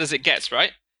as bad as it gets,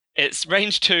 right? It's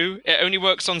range 2, it only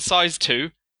works on size 2.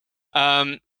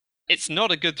 It's not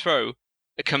a good throw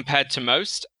compared to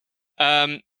most.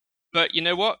 But you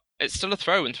know what? It's still a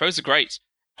throw, and throws are great.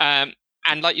 And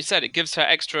like you said, it gives her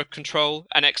extra control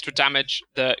and extra damage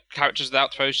that characters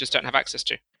without throws just don't have access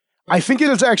to. I think it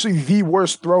is actually the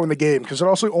worst throw in the game because it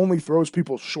also only throws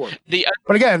people short.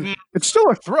 But again, it's still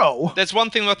a throw. There's one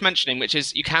thing worth mentioning, which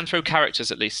is you can throw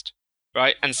characters at least,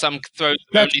 right? And some throws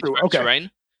That's only true. throw Okay.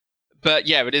 terrain. But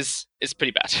yeah, it's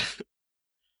pretty bad.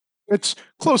 It's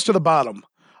close to the bottom.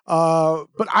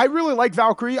 But I really like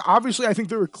Valkyrie. Obviously, I think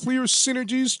there are clear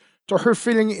synergies to her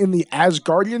fitting in the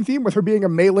Asgardian theme, with her being a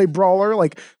melee brawler,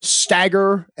 like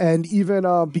stagger, and even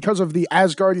because of the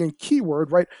Asgardian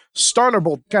keyword, right?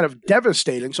 Starnerable, kind of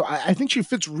devastating. So I think she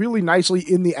fits really nicely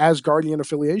in the Asgardian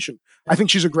affiliation. I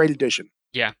think she's a great addition.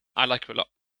 Yeah, I like her a lot.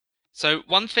 So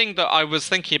one thing that I was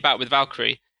thinking about with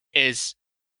Valkyrie is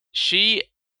she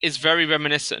is very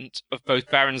reminiscent of both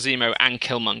Baron Zemo and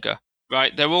Killmonger,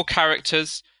 right? They're all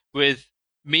characters with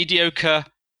mediocre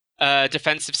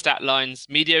defensive stat lines,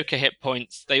 mediocre hit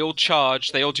points. They all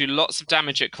charge. They all do lots of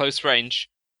damage at close range.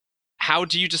 How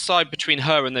do you decide between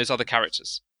her and those other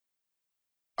characters?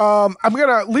 I'm going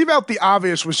to leave out the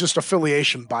obvious, was just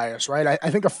affiliation bias, right? I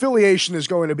think affiliation is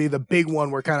going to be the big one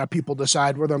where kind of people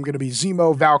decide whether I'm going to be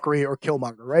Zemo, Valkyrie, or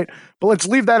Killmonger, right? But let's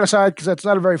leave that aside because that's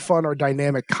not a very fun or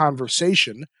dynamic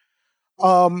conversation.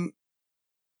 So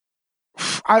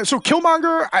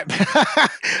Killmonger,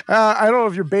 I don't know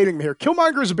if you're baiting me here.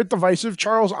 Killmonger is a bit divisive.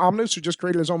 Charles Omnis, who just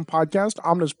created his own podcast,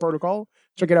 Omnis Protocol,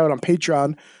 check it out on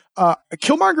Patreon.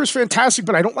 Killmonger is fantastic,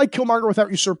 but I don't like Killmonger without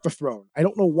Usurp the Throne. I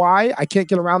don't know why. I can't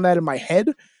get around that in my head.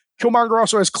 Killmonger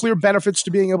also has clear benefits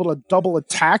to being able to double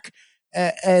attack,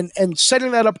 and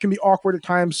setting that up can be awkward at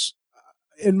times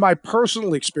in my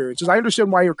personal experiences. I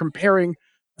understand why you're comparing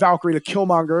Valkyrie to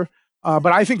Killmonger, but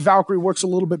I think Valkyrie works a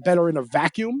little bit better in a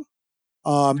vacuum.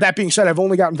 That being said, I've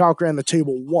only gotten Valkyrie on the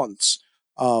table once.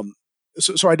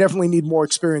 So I definitely need more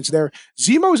experience there.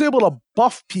 Zemo is able to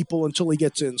buff people until he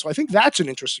gets in. So I think that's an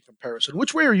interesting comparison.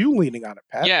 Which way are you leaning on it,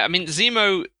 Pat? Yeah, I mean,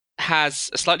 Zemo has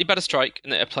a slightly better strike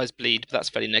and it applies bleed, but that's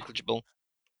fairly negligible.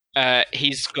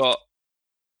 He's got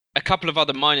a couple of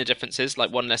other minor differences, like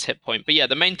one less hit point. But yeah,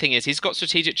 the main thing is he's got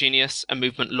strategic genius and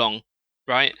movement long,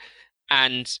 right?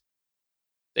 And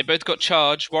they both got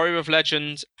charge. Warrior of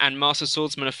Legend and Master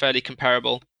Swordsman are fairly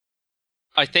comparable.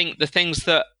 I think the things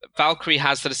that Valkyrie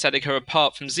has that are setting her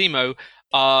apart from Zemo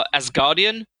are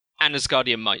Asgardian and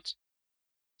Asgardian Might.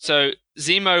 So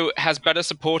Zemo has better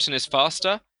support and is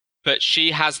faster, but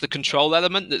she has the control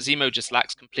element that Zemo just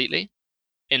lacks completely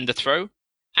in the throw,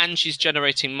 and she's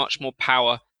generating much more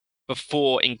power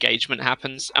before engagement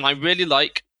happens. And I really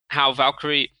like how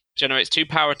Valkyrie generates 2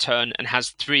 power a turn and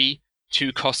has 3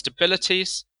 2-cost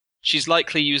abilities. She's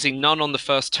likely using none on the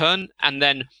first turn, and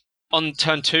then on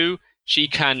turn 2, she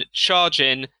can charge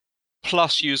in,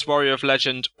 plus use Warrior of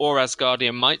Legend or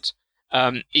Asgardian Might,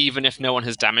 even if no one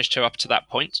has damaged her up to that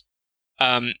point.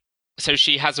 So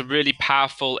she has a really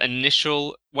powerful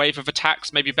initial wave of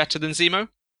attacks, maybe better than Zemo.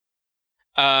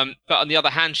 But on the other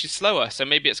hand, she's slower, so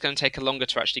maybe it's going to take her longer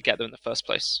to actually get there in the first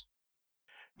place.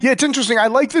 Yeah, it's interesting. I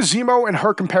like the Zemo and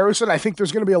her comparison. I think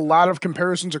there's going to be a lot of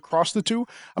comparisons across the two.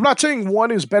 I'm not saying one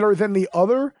is better than the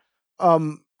other.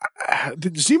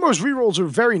 The Zemo's rerolls are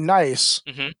very nice.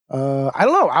 Mm-hmm. I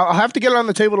don't know. I'll have to get it on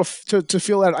the table to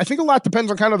feel that. I think a lot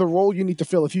depends on kind of the role you need to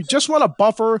fill. If you just want a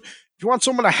buffer, if you want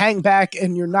someone to hang back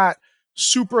and you're not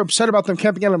super upset about them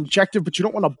camping out an objective, but you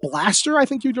don't want a blaster, I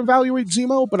think you'd evaluate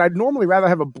Zemo. But I'd normally rather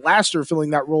have a blaster filling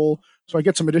that role so I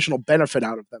get some additional benefit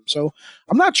out of them. So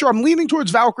I'm not sure. I'm leaning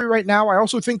towards Valkyrie right now. I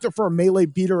also think that for a melee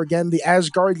beater, again, the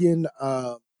Asgardian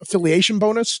affiliation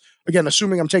bonus, again,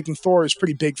 assuming I'm taking Thor, is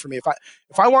pretty big for me.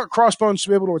 If I want Crossbones to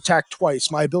be able to attack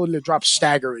twice, my ability to drop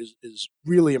stagger is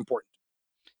really important.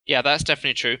 Yeah, that's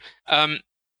definitely true. I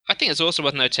think it's also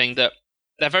worth noting that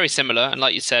they're very similar, and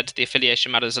like you said, the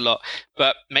affiliation matters a lot.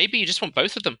 But maybe you just want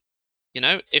both of them. You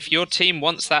know, if your team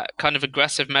wants that kind of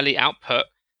aggressive melee output,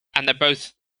 and they're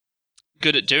both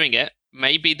good at doing it,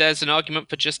 maybe there's an argument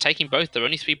for just taking both. They're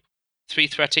only three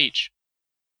threat each.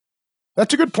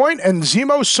 That's a good point. And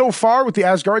Zemo, so far with the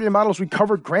Asgardian models we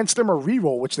covered, grants them a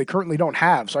reroll, which they currently don't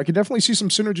have. So I can definitely see some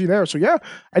synergy there. So yeah,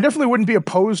 I definitely wouldn't be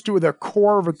opposed to the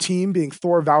core of a team being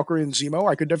Thor, Valkyrie, and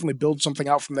Zemo. I could definitely build something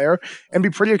out from there and be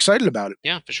pretty excited about it.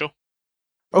 Yeah, for sure.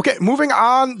 Okay, moving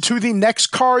on to the next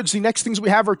cards. The next things we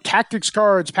have are tactics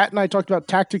cards. Pat and I talked about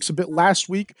tactics a bit last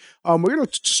week. We're going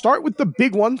to start with the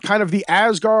big one, kind of the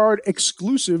Asgard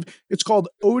exclusive. It's called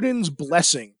Odin's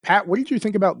Blessing. Pat, what did you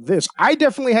think about this? I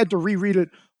definitely had to reread it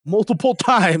multiple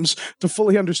times to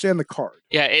fully understand the card.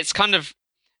 Yeah, it's kind of,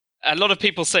 a lot of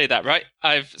people say that, right?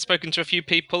 I've spoken to a few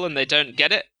people and they don't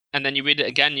get it, and then you read it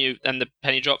again, and the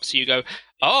penny drops, you go,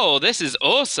 oh, this is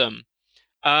awesome.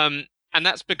 And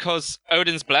that's because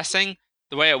Odin's Blessing,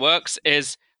 the way it works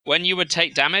is when you would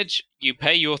take damage, you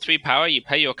pay your 3 power, you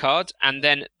pay your card, and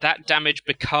then that damage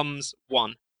becomes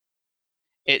 1.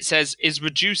 It says is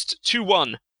reduced to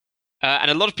 1.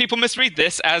 And a lot of people misread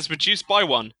this as reduced by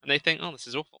 1, and they think, oh, this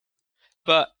is awful.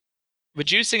 But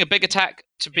reducing a big attack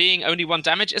to being only 1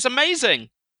 damage is amazing.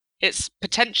 It's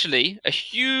potentially a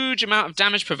huge amount of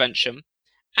damage prevention,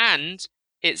 and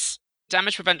it's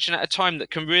damage prevention at a time that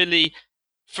can really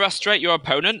frustrate your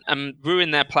opponent and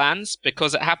ruin their plans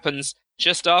because it happens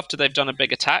just after they've done a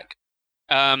big attack.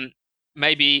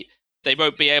 Maybe they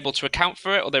won't be able to account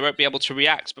for it, or they won't be able to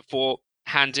react before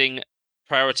handing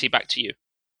priority back to you.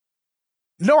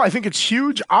 No, I think it's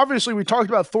huge. Obviously, we talked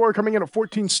about Thor coming in at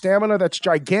 14 stamina. That's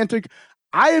gigantic.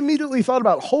 I immediately thought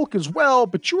about Hulk as well,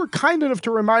 but you were kind enough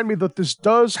to remind me that this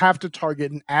does have to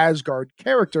target an Asgard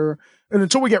character. And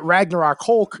until we get Ragnarok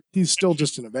Hulk, he's still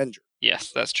just an Avenger.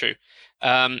 Yes, that's true.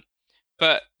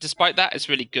 But despite that, it's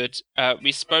really good.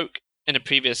 We spoke in a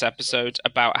previous episode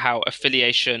about how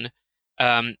affiliation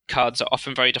cards are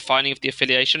often very defining of the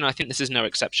affiliation, and I think this is no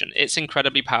exception. It's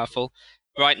incredibly powerful.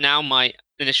 Right now, my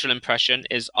initial impression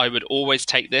is I would always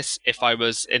take this if I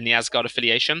was in the Asgard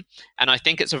affiliation, and I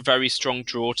think it's a very strong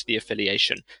draw to the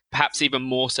affiliation, perhaps even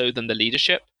more so than the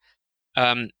leadership.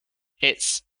 I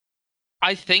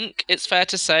think it's fair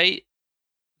to say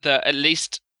that at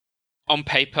least on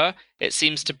paper, it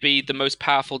seems to be the most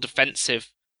powerful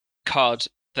defensive card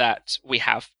that we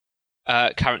have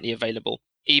currently available,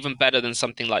 even better than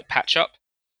something like Patch Up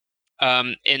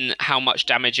in how much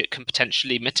damage it can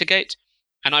potentially mitigate.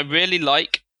 And I really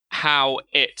like how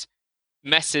it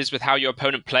messes with how your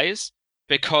opponent plays,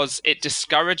 because it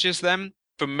discourages them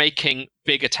from making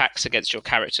big attacks against your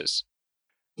characters.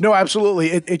 No, absolutely.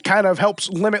 It kind of helps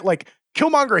limit, like,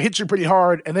 Killmonger hits you pretty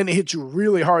hard, and then he hits you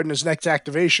really hard in his next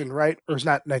activation, right? Or his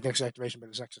not next activation, but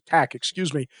his next attack,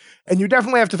 excuse me. And you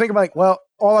definitely have to think about, like, well,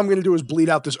 all I'm going to do is bleed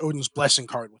out this Odin's Blessing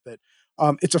card with it.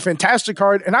 It's a fantastic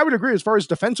card, and I would agree, as far as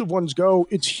defensive ones go,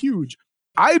 it's huge.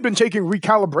 I had been taking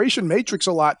Recalibration Matrix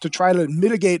a lot to try to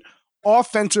mitigate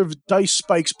offensive dice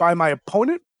spikes by my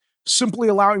opponent, simply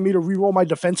allowing me to reroll my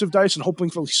defensive dice and hoping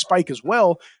for spike as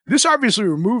well. This obviously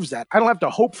removes that. I don't have to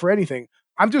hope for anything.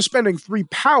 I'm just spending 3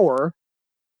 power,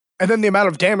 and then the amount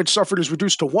of damage suffered is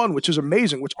reduced to 1, which is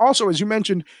amazing, which also, as you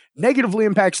mentioned, negatively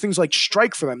impacts things like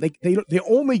strike for them. They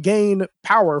only gain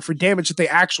power for damage that they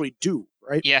actually do,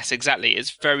 right? Yes, exactly.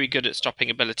 It's very good at stopping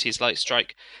abilities like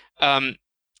strike.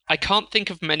 I can't think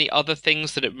of many other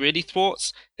things that it really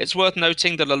thwarts. It's worth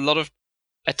noting that a lot of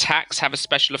attacks have a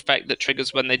special effect that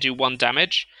triggers when they do 1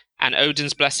 damage, and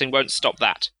Odin's Blessing won't stop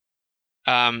that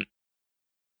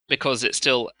because it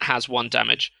still has 1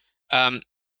 damage.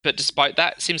 But despite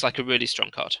that, it seems like a really strong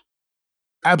card.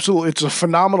 Absolutely. It's a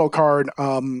phenomenal card.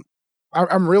 I'm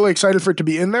really excited for it to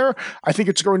be in there. I think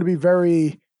it's going to be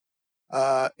very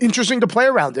interesting to play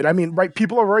around it. I mean, right,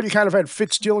 people have already kind of had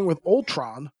fits dealing with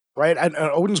Ultron, right? And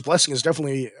Odin's Blessing is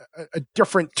definitely a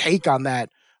different take on that.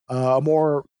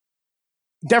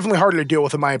 Definitely harder to deal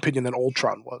with, in my opinion, than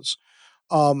Ultron was.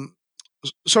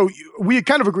 So we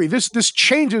kind of agree. This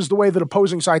changes the way that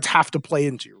opposing sides have to play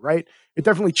into you, right? It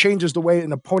definitely changes the way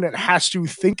an opponent has to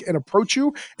think and approach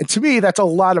you. And to me, that's a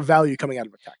lot of value coming out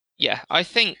of attack. Yeah, I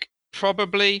think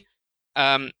probably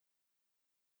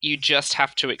you just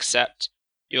have to accept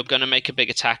you're going to make a big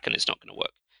attack and it's not going to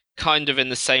work. Kind of in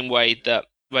the same way that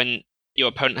when your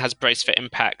opponent has Brace for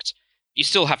Impact, you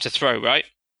still have to throw, right?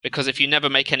 Because if you never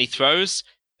make any throws,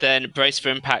 then Brace for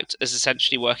Impact is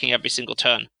essentially working every single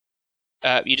turn.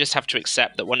 You just have to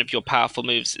accept that one of your powerful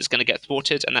moves is going to get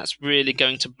thwarted, and that's really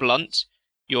going to blunt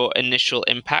your initial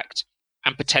impact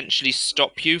and potentially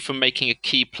stop you from making a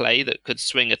key play that could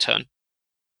swing a turn.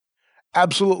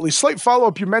 Absolutely. Slight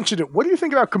follow-up, you mentioned it. What do you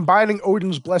think about combining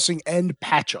Odin's Blessing and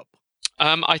Patch Up?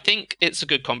 I think it's a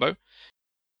good combo.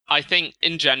 I think,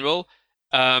 in general,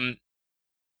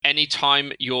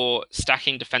 anytime you're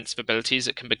stacking defensive abilities,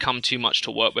 it can become too much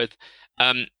to work with.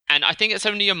 And I think it's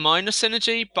only a minor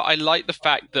synergy, but I like the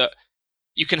fact that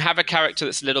you can have a character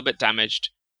that's a little bit damaged,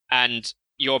 and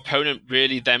your opponent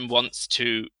really then wants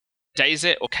to daze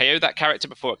it or KO that character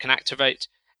before it can activate.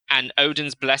 And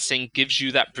Odin's Blessing gives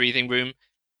you that breathing room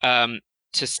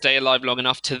to stay alive long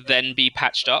enough to then be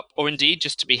patched up, or indeed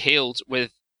just to be healed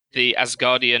with the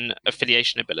Asgardian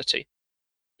affiliation ability.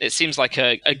 It seems like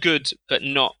a good but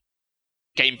not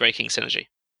game-breaking synergy.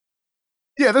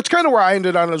 Yeah, that's kind of where I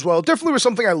ended on as well. It definitely was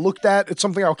something I looked at. It's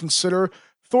something I'll consider.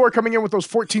 Thor coming in with those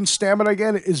 14 stamina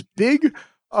again is big.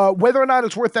 Whether or not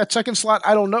it's worth that second slot,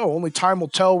 I don't know. Only time will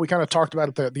tell. We kind of talked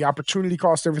about it, the opportunity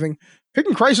cost, everything.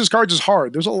 Picking crisis cards is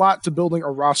hard. There's a lot to building a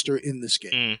roster in this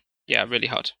game. Yeah, really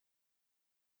hard.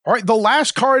 All right, the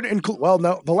last card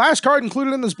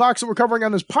included in this box that we're covering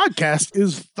on this podcast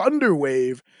is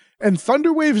Thunderwave. And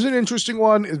Thunderwave is an interesting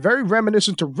one. It's very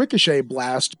reminiscent to Ricochet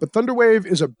Blast, but Thunderwave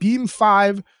is a beam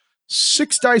 5,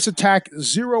 6 dice attack,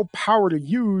 0 power to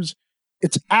use.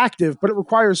 It's active, but it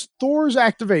requires Thor's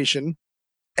activation,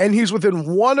 and he's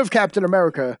within 1 of Captain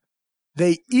America.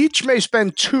 They each may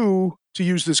spend 2 to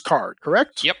use this card,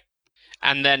 correct? Yep.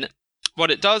 And then what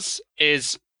it does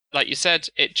is, like you said,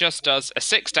 it just does a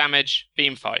 6 damage,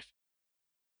 beam 5.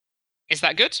 Is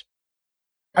that good?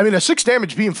 I mean, a 6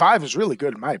 damage beam 5 is really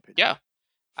good in my opinion. Yeah.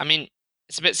 I mean,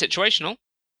 it's a bit situational,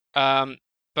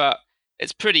 but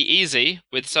it's pretty easy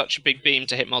with such a big beam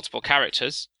to hit multiple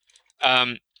characters.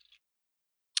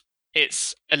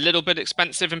 It's a little bit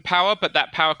expensive in power, but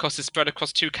that power cost is spread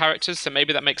across 2 characters, so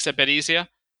maybe that makes it a bit easier.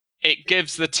 It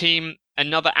gives the team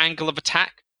another angle of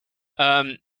attack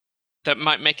that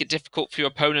might make it difficult for your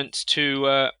opponent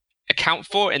to account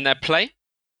for in their play.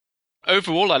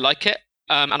 Overall, I like it.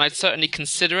 And I'd certainly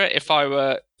consider it if I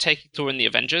were taking Thor in the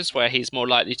Avengers, where he's more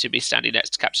likely to be standing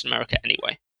next to Captain America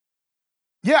anyway.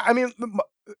 Yeah, I mean,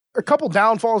 a couple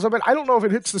downfalls of it. I don't know if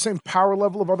it hits the same power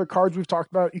level of other cards we've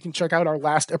talked about. You can check out our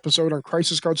last episode on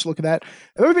Crisis cards to look at that.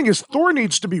 Another thing is Thor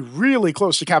needs to be really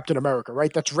close to Captain America,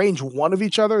 right? That's range 1 of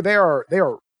each other. They are.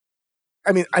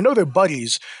 I mean, I know they're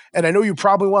buddies, and I know you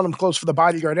probably want them close for the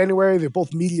bodyguard anyway. They're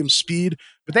both medium speed,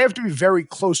 but they have to be very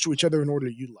close to each other in order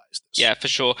to utilize this. Yeah, for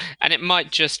sure. And it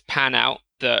might just pan out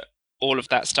that all of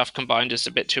that stuff combined is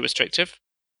a bit too restrictive.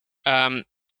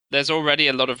 There's already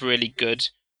a lot of really good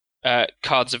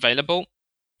cards available,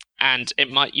 and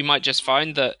you might just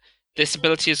find that this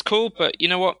ability is cool, but you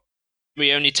know what?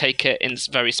 We only take it in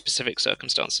very specific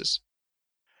circumstances.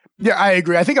 Yeah, I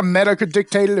agree. I think a meta could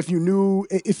dictate it if you knew,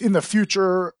 if in the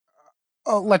future,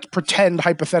 let's pretend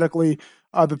hypothetically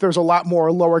that there's a lot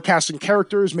more lower casting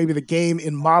characters. Maybe the game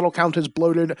in model count has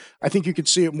bloated. I think you could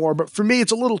see it more. But for me,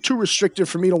 it's a little too restrictive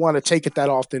for me to want to take it that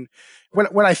often.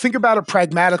 When I think about it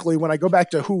pragmatically, when I go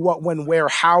back to who, what, when, where,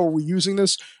 how are we using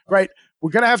this, right? We're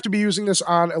going to have to be using this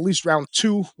on at least round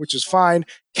 2, which is fine.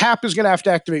 Cap is going to have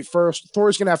to activate first.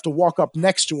 Thor's going to have to walk up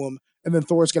next to him. And then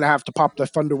Thor's going to have to pop the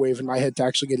Thunderwave in my head to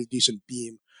actually get a decent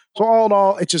beam. So all in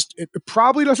all, it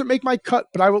probably doesn't make my cut,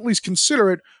 but I will at least consider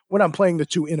it when I'm playing the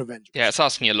 2 in Avengers. Yeah, it's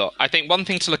asking a lot. I think one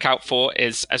thing to look out for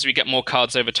is, as we get more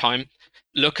cards over time,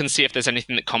 look and see if there's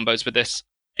anything that combos with this.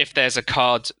 If there's a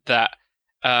card that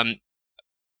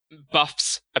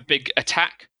buffs a big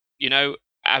attack,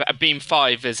 a beam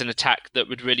 5 is an attack that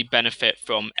would really benefit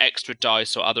from extra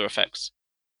dice or other effects.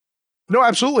 No,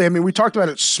 absolutely. I mean, we talked about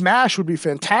it. Smash would be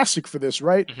fantastic for this,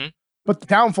 right? Mm-hmm. But the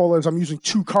downfall is I'm using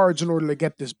 2 cards in order to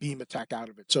get this beam attack out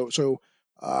of it. So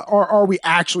are we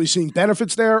actually seeing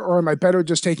benefits there, or am I better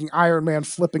just taking Iron Man,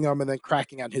 flipping him, and then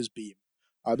cracking on his beam?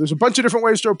 There's a bunch of different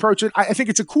ways to approach it. I think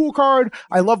it's a cool card.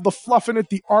 I love the fluff in it.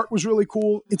 The art was really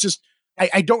cool. It's just,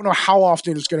 I don't know how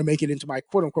often it's going to make it into my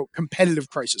quote-unquote competitive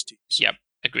Crisis teams. Yep,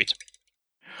 agreed.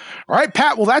 All right,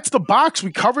 Pat. Well, that's the box.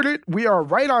 We covered it. We are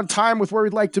right on time with where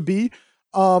we'd like to be.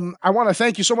 I want to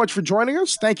thank you so much for joining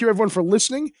us. Thank you, everyone, for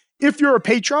listening. If you're a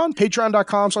patron,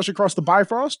 patreon.com/across the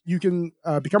Bifrost, you can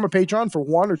become a patron for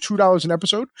 $1 or $2 an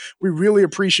episode. We really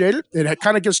appreciate it. It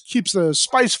kind of just keeps the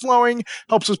spice flowing,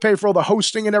 helps us pay for all the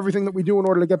hosting and everything that we do in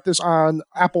order to get this on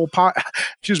Apple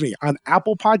Podcast,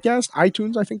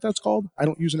 iTunes, I think that's called. I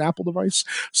don't use an Apple device,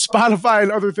 Spotify,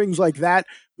 and other things like that.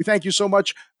 We thank you so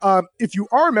much. If you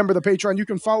are a member of the Patreon, you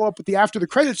can follow up with the After the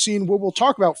Credits scene where we'll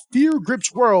talk about Fear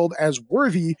Grips World as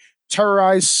Worthy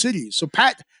terrorized cities. So,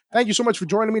 Pat, thank you so much for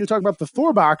joining me to talk about the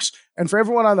Thor box. And for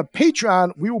everyone on the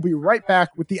Patreon, we will be right back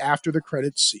with the After the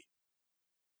Credits scene.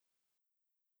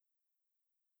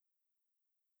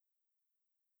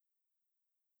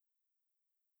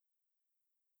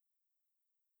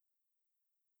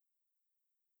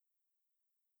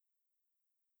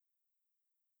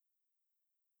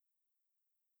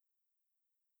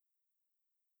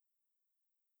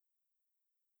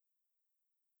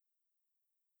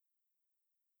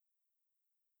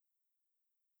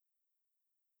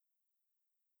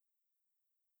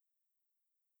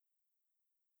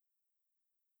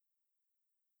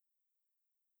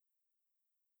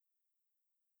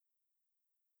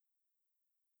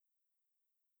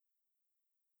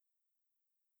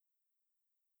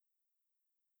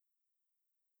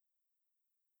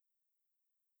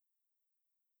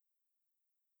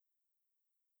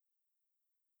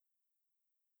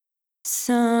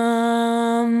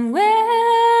 Somewhere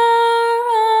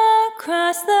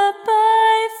across the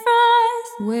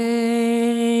Bifrost,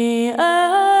 way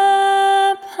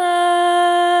up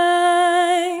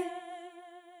high,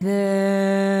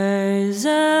 there's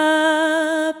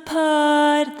a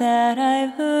pod that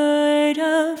I've heard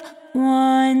of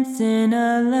once in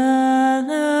a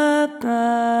lullaby.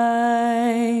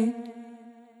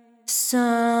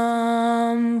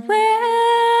 Somewhere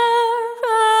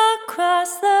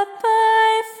across the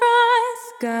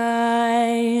Bifrost,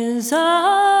 skies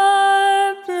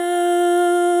are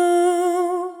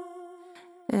blue,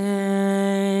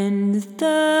 and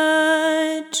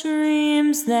the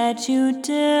dreams that you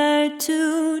dare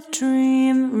to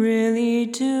dream really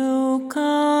do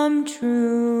come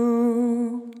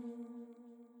true.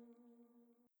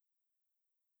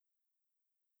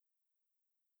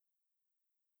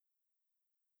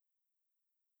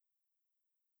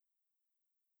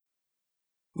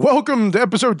 Welcome to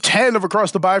episode 10 of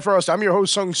Across the Bifrost. I'm your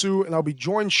host, Sung Soo, and I'll be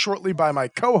joined shortly by my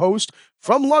co-host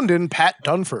from London, Pat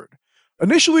Dunford.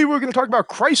 Initially, we're going to talk about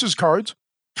crisis cards,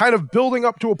 kind of building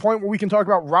up to a point where we can talk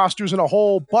about rosters in a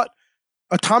whole, but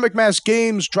Atomic Mass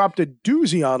Games dropped a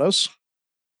doozy on us.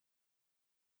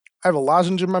 I have a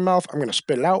lozenge in my mouth. I'm going to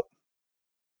spit it out.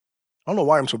 I don't know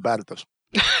why I'm so bad at this.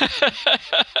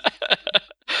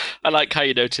 I like how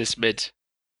you notice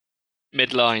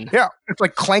mid-line. Yeah, it's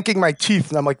like clanking my teeth,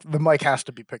 and I'm like, the mic has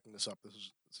to be picking this up.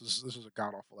 This is a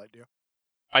god-awful idea.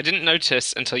 I didn't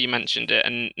notice until you mentioned it,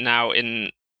 and now in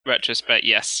retrospect,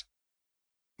 yes.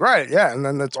 Right, yeah, and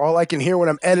then that's all I can hear when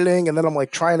I'm editing, and then I'm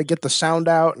like trying to get the sound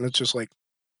out, and it's just like,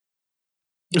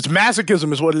 it's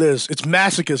masochism is what it is. It's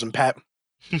masochism, Pat.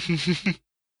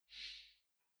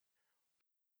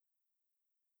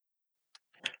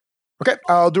 Okay,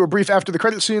 I'll do a brief after the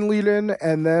credit scene lead in,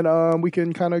 and then we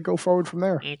can kind of go forward from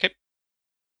there. Okay.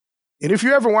 And if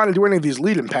you ever want to do any of these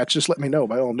lead in, Pat, just let me know,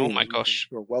 by all means. Oh my gosh.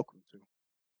 You're welcome to.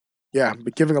 Yeah,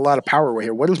 but giving a lot of power away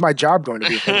here. What is my job going to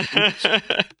be?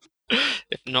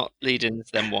 If not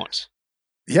lead-ins, then what?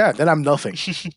 Yeah, then I'm nothing.